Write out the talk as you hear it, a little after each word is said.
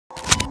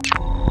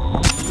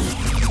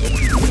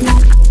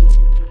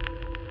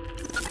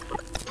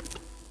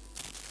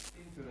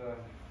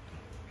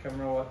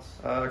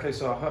Okay,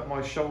 so I hurt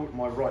my shoulder,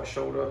 my right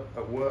shoulder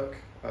at work,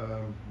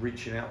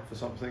 reaching out for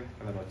something,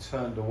 and then I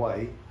turned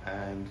away,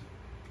 and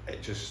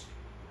it just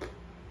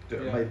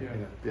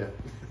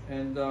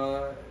And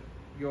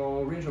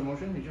your range of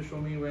motion, you just show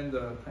me when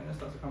the tightness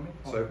starts coming.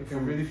 So you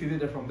can really feel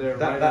it from there.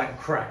 That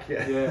crack,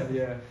 yeah.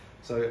 Yeah.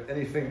 So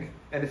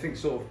anything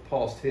sort of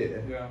past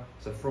here. Yeah.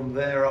 So from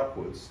there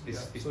upwards,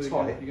 it's so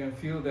tight. You can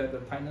feel that the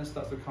tightness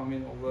starts to come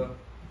in over.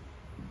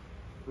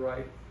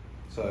 Right.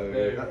 So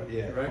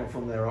right?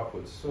 from there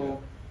upwards.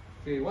 So,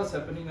 okay, what's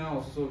happening now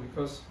also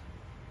because.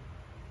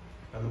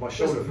 And my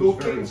shoulder feels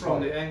looking very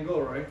from tight. the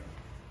angle, right?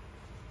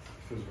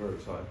 Feels very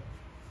tight.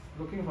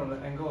 Looking from the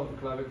angle of the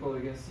clavicle,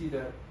 you can see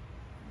that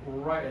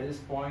right at this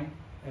point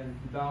and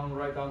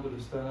right down to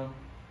the sternum,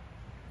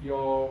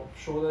 your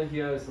shoulder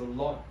here is a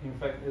lot. In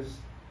fact,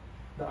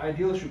 the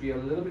ideal should be a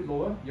little bit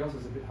lower. Yours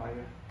is a bit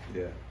higher.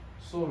 Yeah.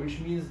 So, which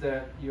means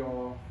that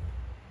your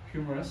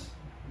humerus,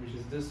 which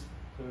is this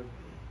the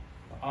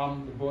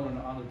arm, the bone on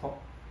the arm, the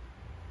top,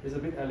 is a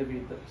bit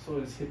elevated. So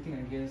it's hitting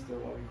against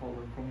what we call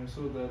the acromion.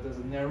 So there's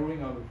a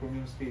narrowing of the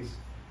acromion space.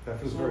 That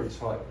feels very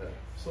tight there.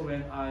 So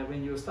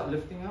when you start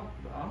lifting up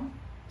the arm,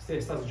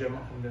 it starts to jam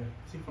up from there.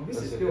 See, from this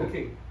That's it's still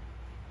okay.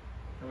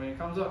 And when it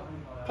comes up,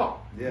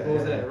 pop, it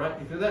goes there, right?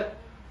 You feel that?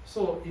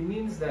 So it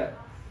means that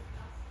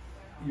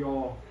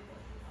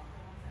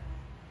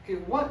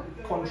what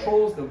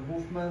controls the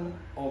movement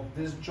of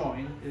this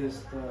joint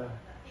is the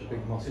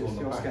big muscle on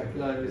the your back.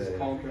 scapula. It's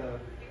called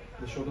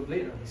the shoulder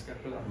blade of the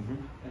scapula,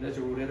 and that's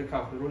your rotator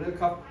cuff. The rotator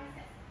cuff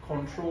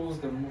controls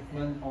the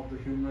movement of the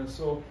humerus.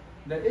 So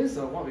there is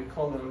what we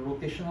call the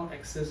rotational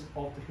axis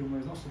of the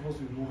humerus. It's not supposed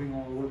to be moving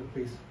all over the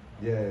place.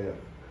 Yeah.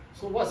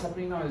 So what's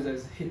happening now is that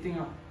it's hitting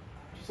up.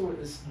 So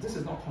this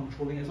is not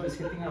controlling it. So it's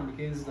hitting up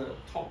against the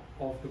top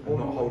of the bone.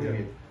 Not holding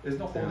it. It's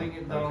not holding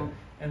it down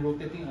and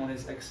rotating on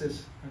its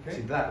axis. Okay.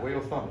 See that where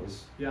your thumb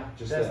is? Yeah.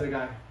 Just that's there. the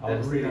guy. I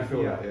That's really the guy feel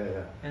here. that.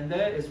 Yeah. And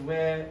there is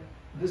where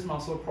this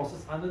muscle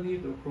crosses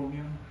underneath the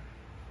acromion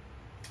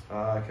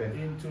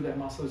into that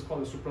muscle. It's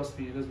called the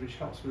supraspinatus, which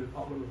helps with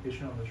outward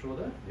rotation of the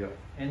shoulder. Yeah.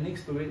 And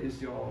next to it is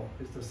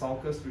the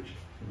sulcus, which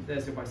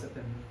there's your bicep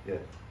tendon. Yeah.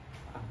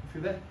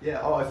 Feel that?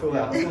 Yeah. Oh, I feel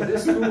that. So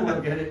this two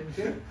will get it.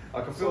 Okay.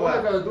 I can feel So that. what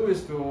I gotta do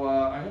is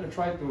I'm gonna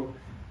try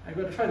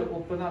to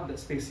open up that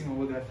spacing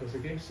over there first.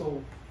 Okay.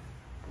 So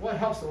what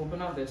helps to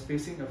open up that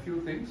spacing? A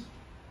few things.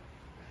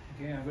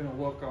 Okay. I'm gonna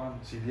work on.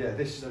 See,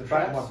 this the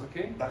back traps. one.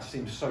 Okay. That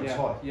seems so yeah,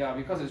 tight. Yeah,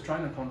 because it's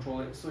trying to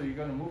control it. So you're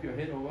gonna move your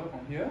head over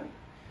from here,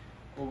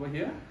 over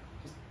here,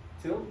 just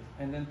tilt,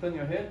 and then turn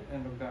your head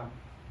and look down.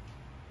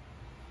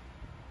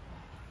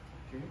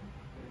 Okay.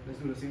 Let's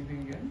do the same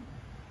thing again.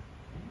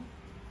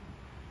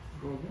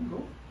 Go again, go.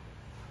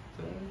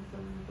 Turn.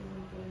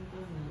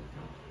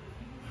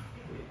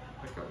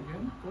 Back up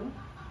again, go.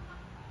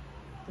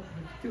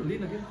 Still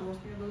lean again towards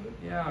me a little bit.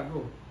 Yeah,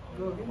 go.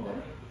 Go again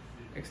there.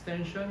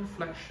 Extension,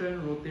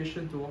 flexion,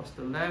 rotation towards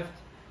the left,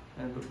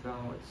 and look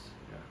downwards.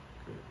 Yeah,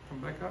 good. Come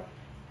back up.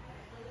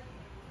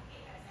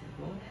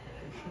 Go.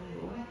 Rotation,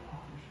 go.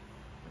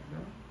 Back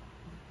down.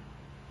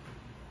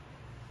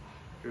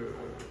 Good.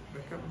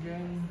 Back up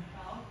again.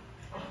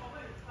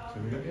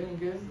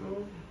 Again,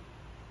 go.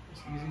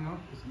 It's easing up,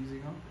 it's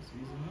easing up, it's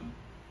easing up.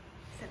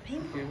 Is that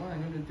painful? Okay, what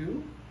I'm going to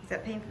do... Is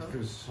that painful? It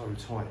feels so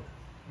tight.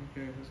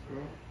 Okay, let's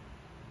go.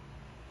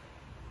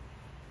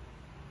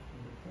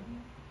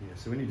 Yeah,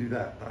 so when you do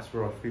that, that's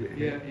where I feel it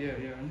Yeah.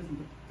 here. I'm just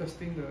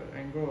testing the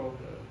angle of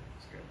the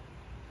scalp.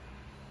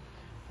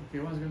 Okay,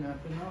 what's going to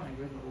happen now? I'm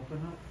going to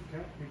open up the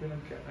gap. I'm going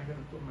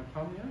to put my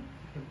palm here.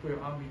 You can put your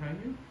arm behind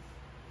you.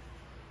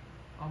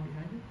 Arm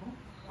behind you.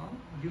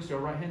 Arm. Use your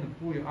right hand to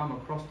pull your arm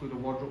across to the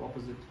wardrobe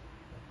opposite.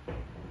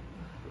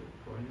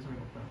 I'm just going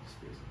to open up the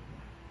space.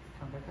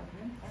 Come back up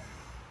again. Up.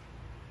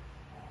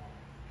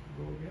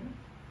 Go again.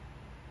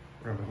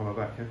 Around behind my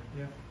back, yeah?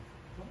 Yeah.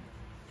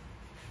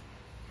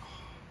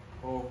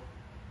 Oh,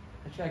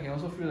 actually I can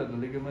also feel that the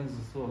ligaments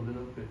are still a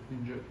little bit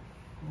injured.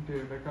 Okay,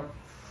 back up.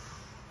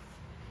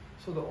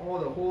 So the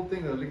whole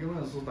thing, the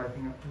ligament is also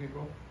tightening up. Okay,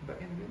 go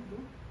back in again. Go.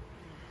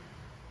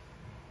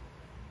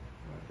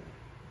 Right there.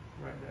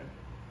 Right there.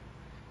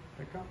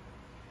 Back up.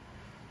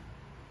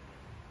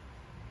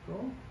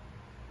 Go.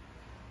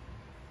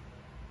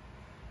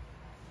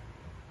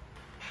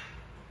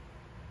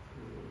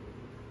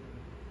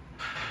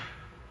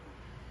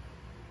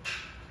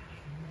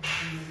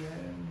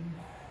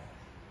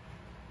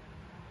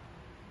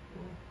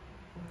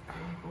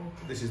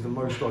 This is the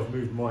most I've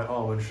moved my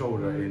arm and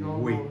shoulder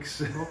in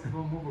weeks.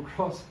 Go move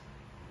across.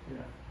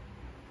 Yeah.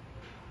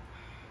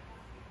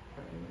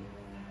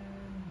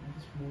 I'm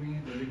just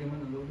moving the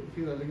ligament a little bit.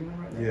 Feel the ligament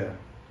right there? Yeah.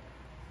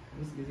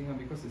 I'm just easing up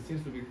because it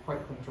seems to be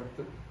quite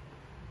contracted.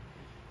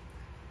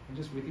 I'm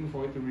just waiting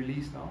for it to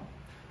release now.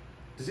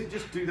 Does it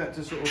just do that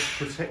to sort of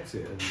protect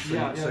it? And so,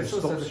 Yeah, so it's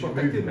just stops a you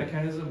protective moving it?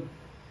 mechanism.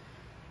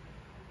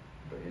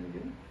 Back in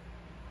again.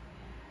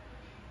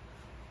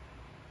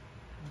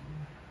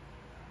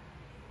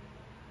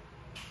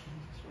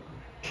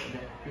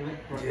 Feel it?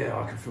 Right. Yeah,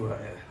 I can feel that,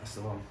 yeah, that's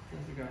the one.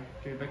 That's the guy.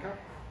 Okay, back up.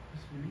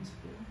 Just release it.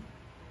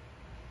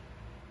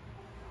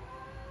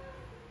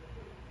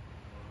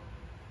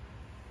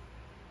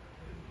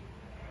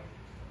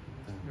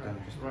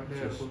 right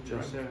there, just right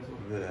there. So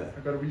there. I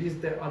got to release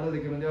that other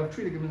ligament. There are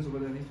 3 ligaments over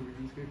there I need to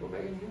release. Okay, go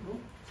back in again, go.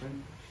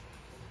 Send.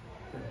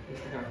 Okay,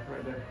 there's the guy,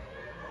 right there.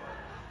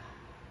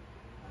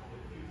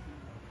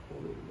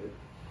 Hold it a bit.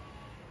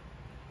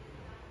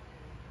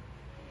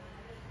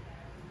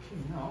 Okay,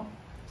 now,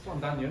 it's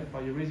not done yet,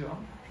 but you raise your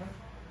arm. Try.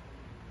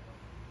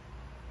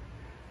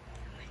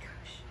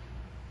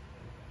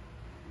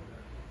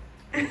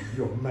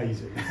 You're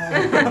amazing.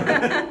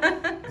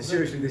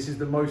 Seriously, this is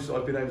the most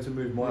I've been able to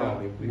move my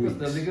arm in because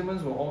weeks. the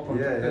ligaments were all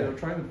contracted. Yeah. They were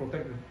trying to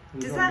protect the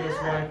Does joint. that That's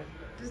hurt? why.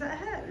 Does that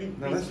hurt?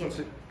 No, that's not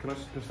it. Can I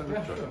just stand Yeah,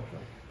 up? sure.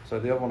 So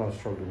the other one I was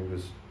struggling with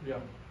was Yeah.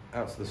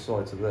 out to the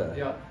side to there.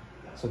 Yeah.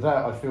 So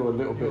that I feel a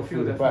little You'll bit feel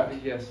through the back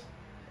definitely, yes.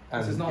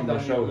 and This is not in done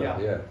my yet, shoulder. yeah.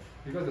 Yeah.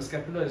 Because the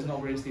scapula is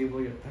not very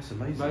stable yet. That's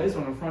amazing. But it's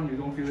on the front, you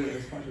don't feel it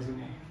as much as it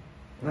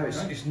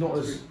is. No,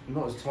 it's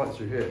not as tight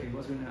through here. Okay,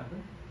 what's going to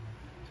happen?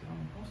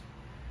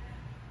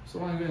 So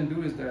what I'm going to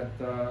do is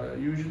that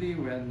usually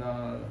when,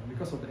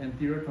 because of the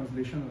anterior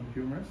translation of the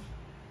humerus,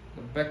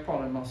 the back part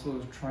of the muscle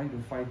is trying to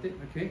fight it,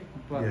 okay?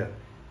 But Yeah.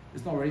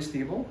 it's not very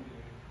stable.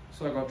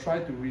 So I got to try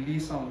to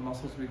release some of the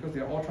muscles because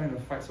they're all trying to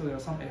fight. So there are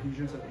some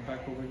adhesions at the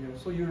back over here.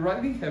 So you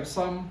rightly have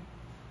some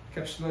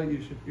capsular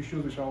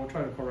issues which I will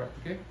try to correct,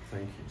 okay?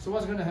 Thank you. So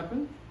what's going to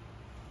happen?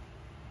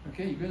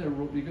 Okay, you're going to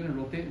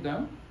rotate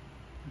down,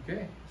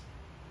 okay?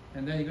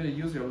 And then you're going to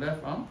use your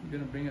left arm, you're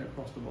going to bring it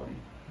across the body,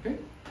 okay?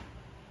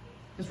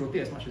 Just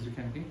rotate as much as you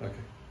can, okay?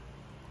 Okay.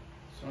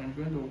 So I'm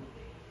going to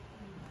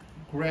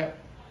grab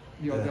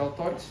your Yeah.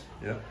 deltoids.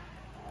 Yeah.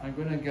 I'm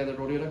going to get the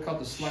rotator cuff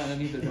to slide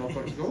underneath the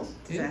deltoids. Go.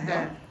 In, that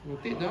down, hurt?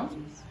 rotate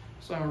down.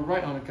 So I'm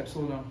right on the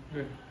capsule now.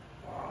 Good.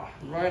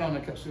 Right on the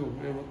capsule.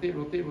 Rotate,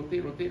 rotate,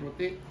 rotate, rotate,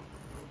 rotate.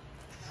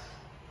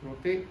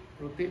 Rotate,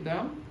 rotate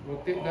down,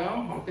 rotate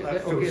down, rotate That there.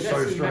 feels Okay, so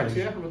that's Emax, strange.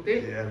 yeah?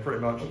 Rotate. Yeah,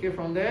 pretty much. Okay,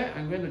 from there,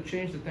 I'm going to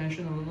change the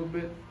tension a little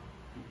bit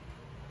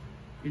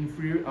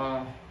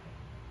inferior,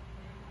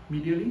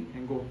 medially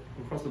and go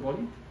across the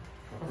body.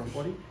 Across the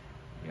body.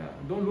 Yeah,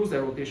 don't lose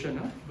that rotation.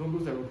 Huh? Don't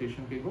lose that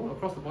rotation. Okay, go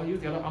across the body. Use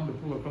the other arm to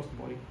pull across the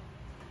body.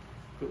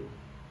 Good.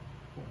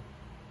 Pull.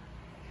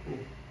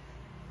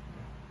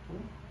 Pull.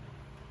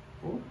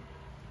 Pull.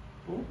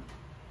 Pull.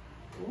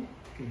 Pull.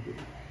 Okay, good.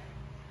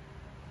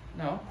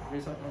 Now,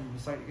 raise up on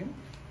the side again.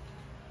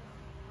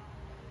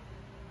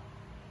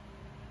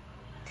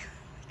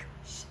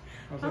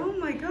 How's that? Oh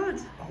my god.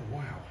 Oh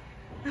wow.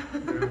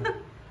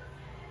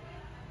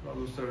 Lot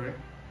looser,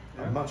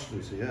 right? Much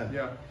looser, yeah.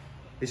 Yeah.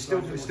 It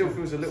still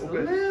feels a little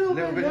bit, yeah, isn't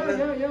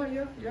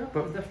yeah, it? yeah.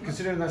 But definitely.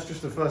 considering that's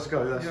just the first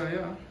go, that's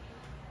Yeah.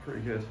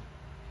 pretty good.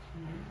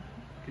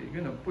 Okay,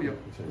 you're gonna put your.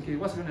 Okay,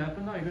 what's gonna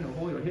happen now? You're gonna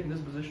hold your head in this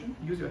position.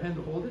 Use your hand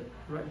to hold it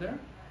right there.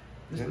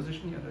 This Yeah.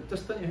 position here.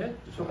 Just turn your head.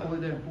 Just hold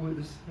it there and pull it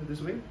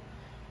this way.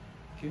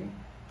 Okay.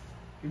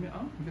 Give me an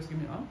arm. Just give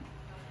me an arm.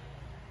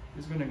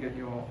 Just gonna get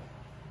your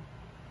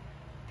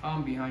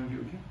arm behind you.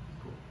 Okay.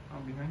 Cool.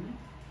 Arm behind you.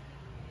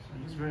 So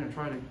I'm just going to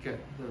try to get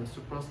the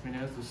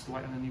supraspinatus to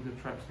slide underneath the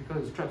traps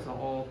because the traps are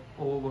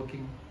all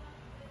working.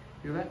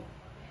 Feel that?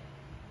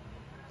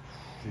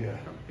 Yeah.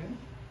 Okay.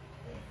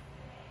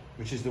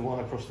 Which is the one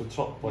across the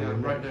top by Yeah, your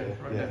right neck there, here.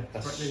 right Yeah, there.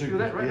 that's Right there. You super. feel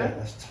that right yeah, there?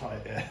 that's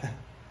tight. Yeah.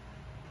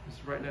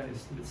 It's right there.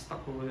 It's a bit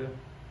stuck over there.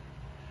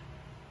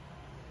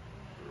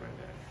 Right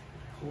there.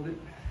 Hold it.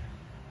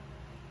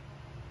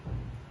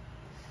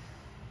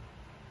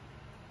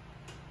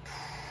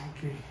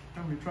 Okay.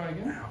 Can we try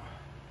again? Ow.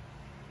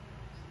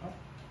 Up.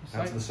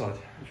 Out to the side.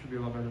 It should be a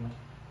lot better now.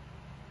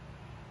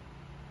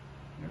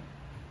 Yeah.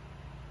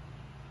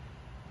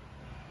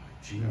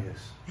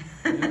 Genius.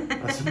 Yeah.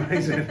 That's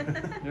amazing.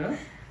 Yeah.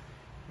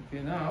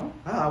 Okay, now.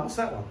 What's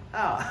that one?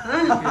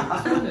 Okay,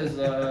 this one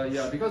is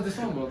yeah, because this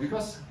one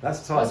because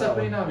That's tight. what's that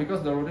happening one. now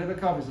because the rotator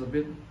cuff is a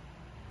bit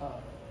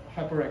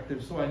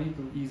hyperactive, so I need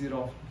to ease it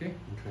off. Okay.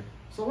 Okay.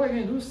 So what you're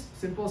gonna do is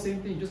simple,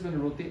 same thing. You're just gonna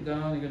rotate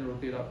down. You're gonna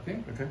rotate up. Okay.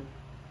 Okay.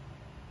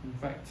 In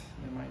fact,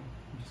 never mind.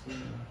 I'm just gonna.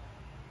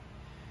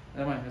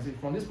 Never mind. I say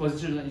from this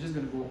position, you're just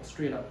gonna go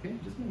straight up. Okay.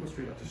 Just gonna go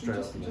straight up. Just Okay,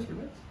 straight just, up, Just yeah.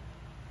 relax.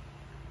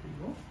 There you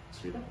go.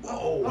 Straight up.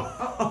 Whoa.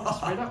 Up,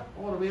 straight up,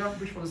 all the way up.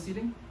 Reach for the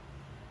ceiling.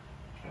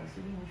 Reach for the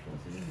ceiling. Reach for the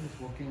ceiling.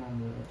 Just walking on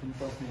the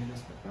impulse. Then you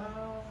just go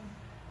down.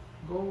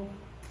 Go.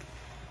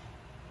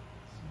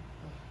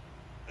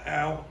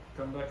 Ow.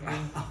 Come back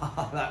in.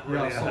 That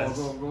really Yeah, so hurts.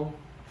 go.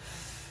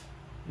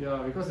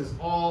 Yeah, because it's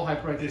all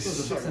hyperactive, It's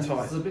so it's so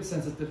tight. it's a bit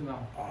sensitive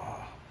now.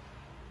 Ah.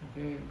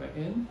 Okay, back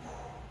in.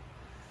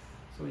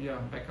 So yeah,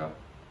 back up.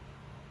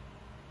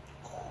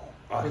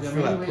 I Okay, there are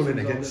feel many that ways pulling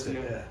to resolve against this,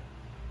 it. yeah. Yeah.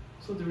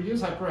 So to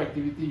reduce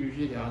hyperactivity,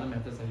 usually there are other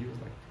methods I use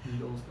like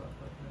needles,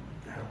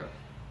 back up.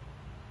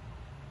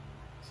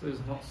 So it's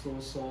not so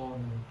sore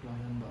on the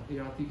client, but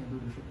ART can do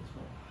the trick as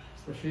well.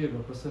 Especially if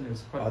a person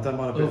is quite I don't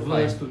mind a bit of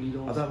averse pain. to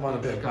needles. I don't mind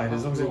a bit of Back up, pain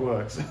as long as it go.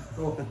 works.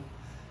 Go.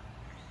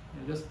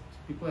 Yeah, just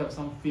people have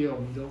some fear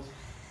of needles.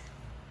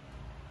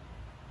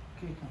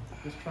 Okay, come.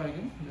 Just try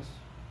again. Just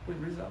put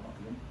raise up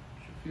again.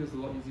 Should feel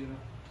a lot easier now.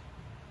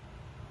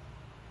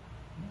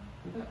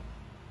 Yeah, do that.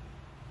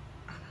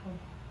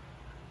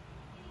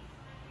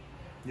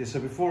 Yeah, so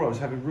before I was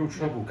having real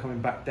trouble coming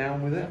back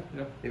down with it.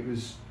 Yeah. It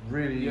was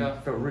really,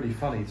 felt really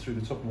funny through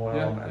the top of my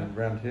arm and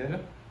round here. Yeah.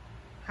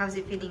 How's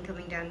it feeling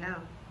coming down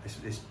now?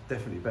 It's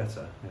definitely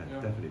better.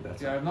 Yeah, definitely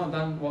better. Yeah, I've not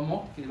done one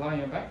more. Okay, lie on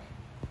your back.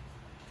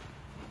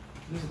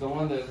 This is the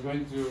one that is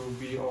going to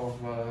be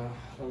of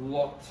a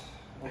lot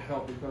of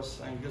help because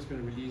I'm just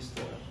going to release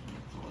the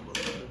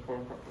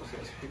coracoid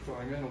process. So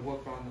I'm going to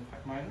work on the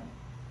pec minor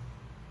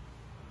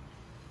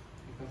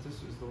because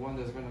this is the one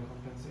that's going to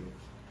compensate.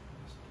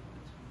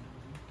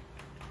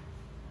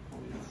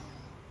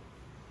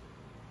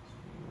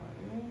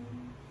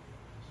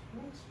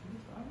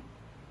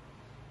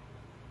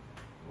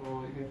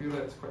 Oh, you can feel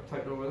that it's quite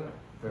tight over there.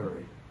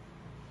 Very.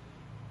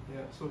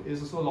 Yeah, so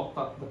it's also locked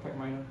up, the pec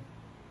minor.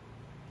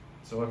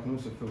 So I can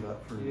also feel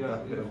that through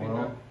that bit of my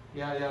finger. arm.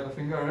 Yeah, the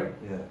finger, right?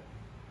 Yeah.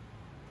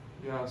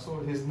 Yeah, so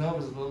his nerve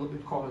is a little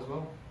bit caught as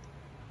well.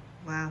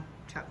 Wow,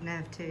 trapped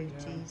nerve too,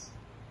 Yeah. jeez.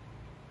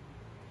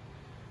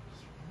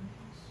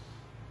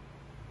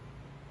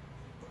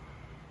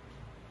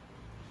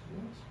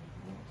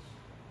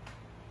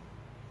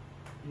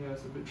 Yeah,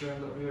 it's a bit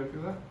jammed up here,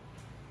 feel that?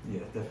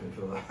 Yeah, definitely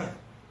feel that.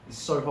 It's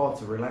so hard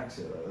to relax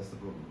it though, that's the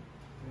problem.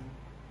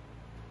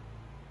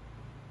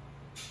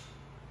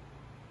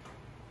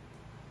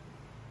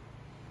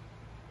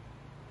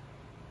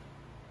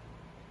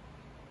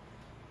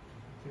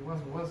 Okay,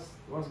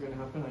 what's going to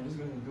happen? I'm just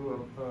going to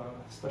do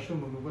a special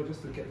maneuver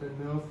just to get the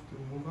nerve to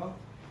move out.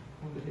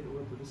 Move the head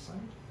over to this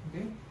side.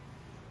 Okay.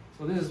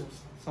 So this is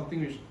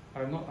something which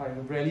I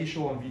rarely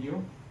show on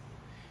video.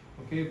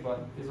 Okay,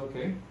 but it's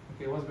okay.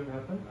 Okay, what's going to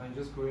happen? I'm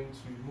just going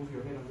to move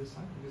your head on this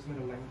side. I'm just going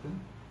to lengthen.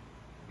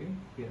 Okay,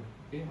 here.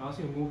 Okay, I ask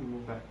you to move, you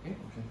move back. Okay.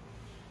 Okay.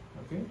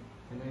 Okay,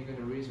 and then you're going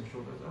to raise your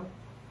shoulders up.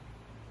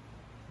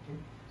 Okay,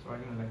 so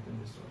I'm going to lengthen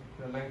this one. I'm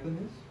going to lengthen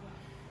this.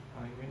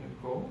 I'm going to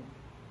go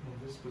in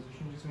this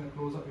position. Just going to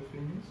close up your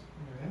fingers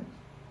in your hands.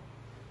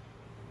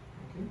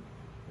 Okay,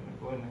 going to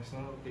go in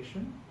external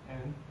rotation.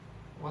 And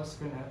what's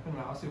going to happen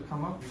when I ask you to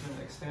come up, you're going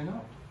to extend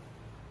out.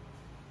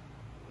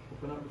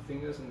 Open up the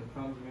fingers and the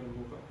palms are going to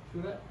move up.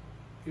 Feel that?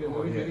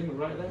 Feel the feeling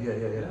right there?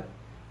 Yeah.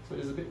 So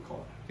it's a bit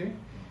caught. Okay.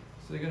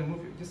 So you're going to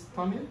move it, just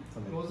thumb in,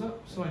 close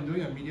up. So I'm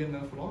doing a median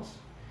nerve loss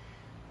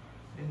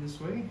in this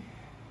way.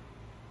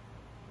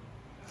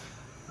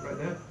 Right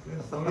there.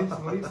 Yeah, slowly.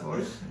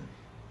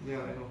 Yeah,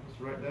 I know,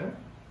 it's right there.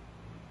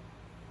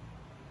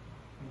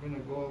 I'm going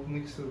to go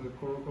next to the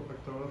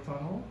coracoid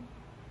tunnel.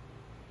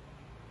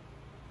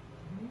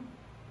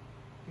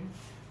 Okay.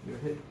 Your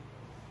head.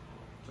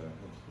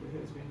 Your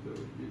head's going to,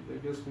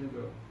 you're just going to,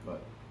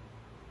 right.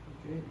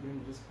 Okay, you're going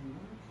to just come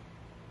back.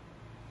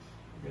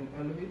 You're going to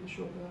elevate the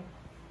shoulder.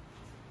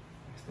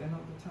 Extend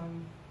out the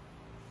tongue.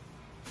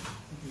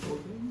 You can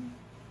open.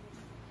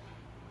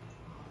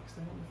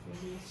 Extend out the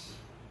fingers.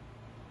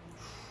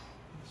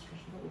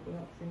 Stretch it out, open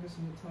up, fingers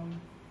in the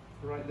tongue.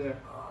 Right there.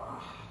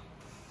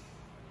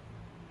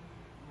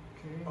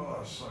 Okay. Oh,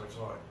 that's so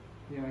tight.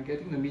 Yeah, I'm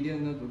getting the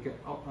median nerve to get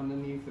out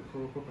underneath the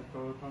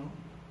coracoid tunnel.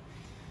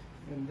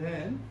 And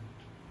then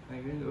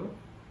I'm going to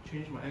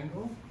change my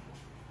angle.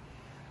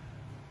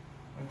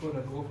 I'm going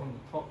to go from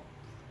the top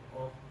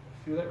of,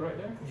 feel that right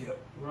there? Yep.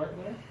 Right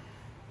there.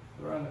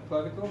 Around the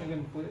clavicle, you're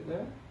going to put it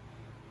there.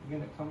 You're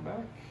going to come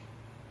back.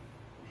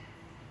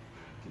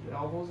 Keep the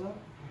elbows up.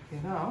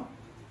 Okay, now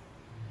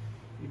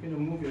you're going to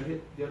move your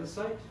head the other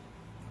side.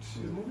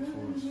 Move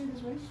it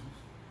this way.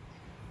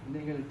 And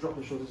then you're going to drop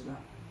the shoulders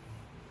down.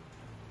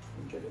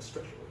 And get a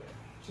stretch over there.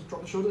 Just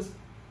drop the shoulders.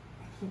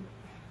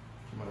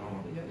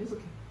 Yeah, it's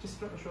okay. Just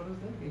drop the shoulders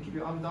there. You can keep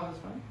your arm down, it's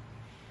fine.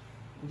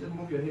 And just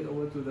move your head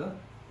over to the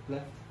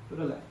left. To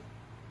the left.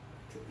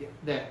 Yeah,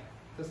 there.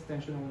 Just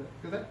tension over there.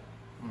 Feel that?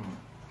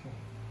 Okay.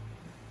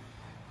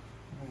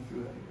 I'm going to do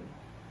that again.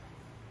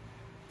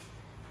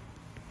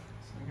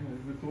 So I'm going to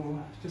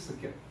do just to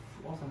get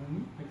force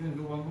underneath. I'm going to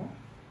do one more.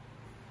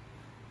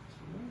 Just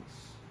relax.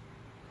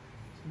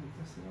 Just going to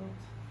test it out.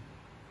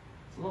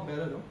 It's a lot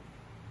better though.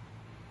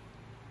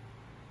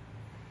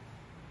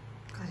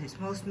 God, it's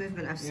most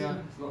movement I've seen. Yeah,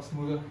 it's a lot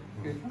smoother.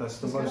 Okay. That's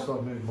the most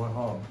I've moved my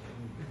arm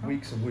in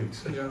weeks and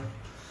weeks. Yeah.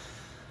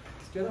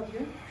 Let's get up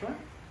again. Try.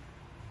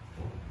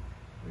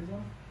 Raise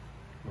up.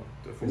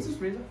 Is this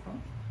raise up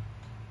front?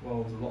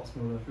 Wow, it's a lot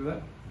smoother. Feel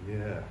that?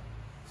 Yeah.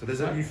 So there's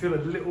you feel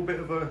a little bit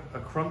of a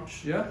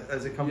crunch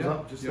as it comes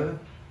up just there?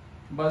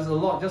 But there's a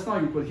lot. Just now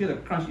you could hear the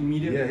crunch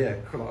immediately. Yeah,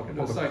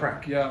 like a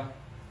crack. Yeah.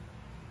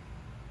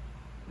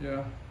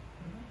 Yeah.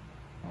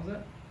 How's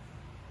that?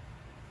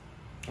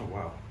 Oh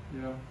wow.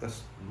 Yeah.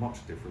 That's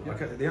much different. Yeah.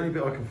 The only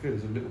bit I can feel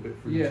is a little bit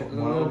through the top of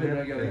my a little arm. bit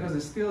regular, because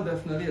it's still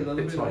definitely a little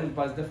bit,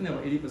 but it's definitely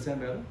about 80%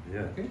 better. Yeah.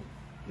 Okay.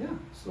 Yeah.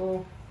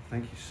 So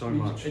thank you so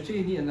much.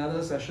 Actually need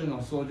another session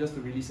or so just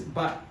to release it.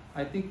 But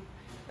I think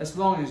as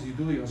long as you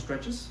do your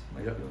stretches,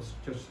 like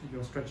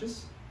your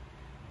stretches,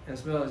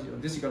 as well as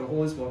this, you got to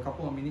hold this for a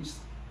couple of minutes,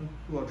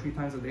 2 or 3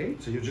 times a day.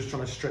 So you're just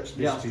trying to stretch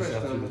this piece stretch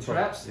out through the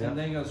traps, top. and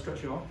then you got to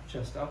stretch your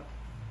chest up.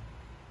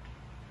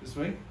 This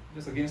way,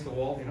 just against the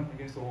wall,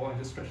 against the wall, and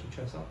just stretch the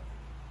chest up.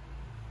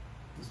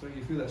 This way,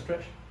 you feel that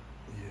stretch?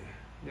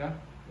 Yeah. Yeah,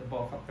 the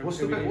ball cup. What's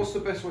the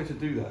best way to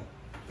do that?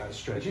 That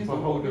stretch. Against If the I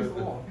wall, hold against the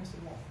the wall, against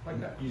the wall,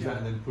 like that. use yeah. that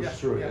and then push Yeah,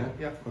 through yeah, it.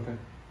 yeah. Okay.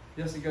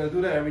 Yes, you gotta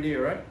do that every day,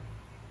 right?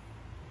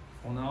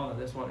 For now,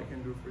 that's what I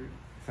can do for you.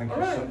 Thank All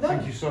you. right, So, done.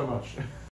 thank you so much.